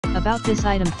About this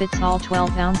item: fits all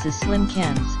 12 ounces slim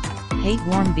cans. Hate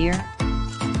warm beer?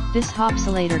 This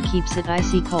Hopsulator keeps it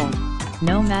icy cold,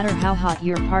 no matter how hot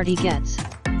your party gets.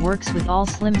 Works with all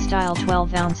slim style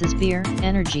 12 ounces beer,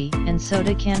 energy, and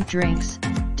soda canned drinks.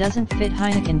 Doesn't fit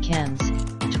Heineken cans.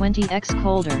 20x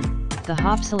colder. The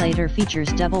Hopsulator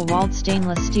features double-walled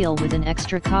stainless steel with an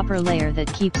extra copper layer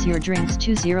that keeps your drinks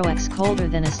 20x colder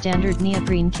than a standard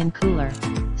neoprene can cooler,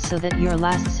 so that your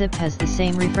last sip has the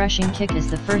same refreshing kick as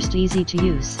the first. Easy to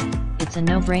use. It's a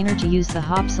no-brainer to use the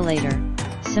Hopsulator.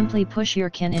 Simply push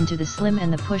your can into the slim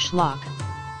and the push lock.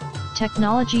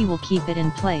 Technology will keep it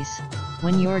in place.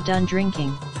 When you're done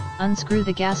drinking, unscrew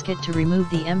the gasket to remove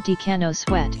the empty can. No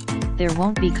sweat. There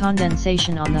won't be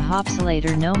condensation on the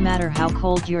Hopsulator no matter how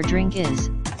cold your drink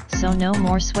is, so no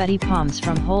more sweaty palms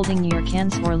from holding your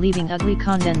cans or leaving ugly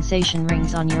condensation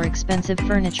rings on your expensive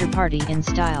furniture. Party in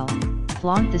style.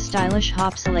 Flaunt the stylish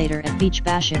Hopsulator at beach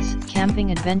bashes,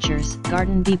 camping adventures,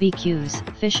 garden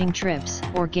BBQs, fishing trips,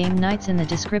 or game nights. In the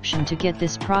description to get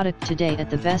this product today at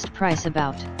the best price.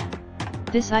 About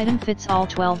this item: fits all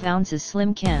 12 ounces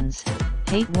slim cans.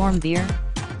 Hate warm beer?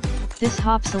 This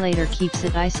Hopsulator keeps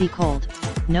it icy cold,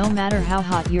 no matter how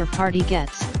hot your party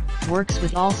gets. Works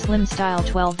with all slim style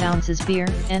 12 ounces beer,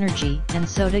 energy, and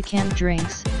soda canned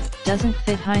drinks. Doesn't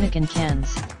fit Heineken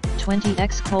cans.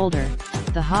 20x colder.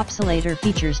 The Hopsulator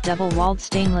features double-walled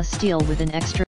stainless steel with an extra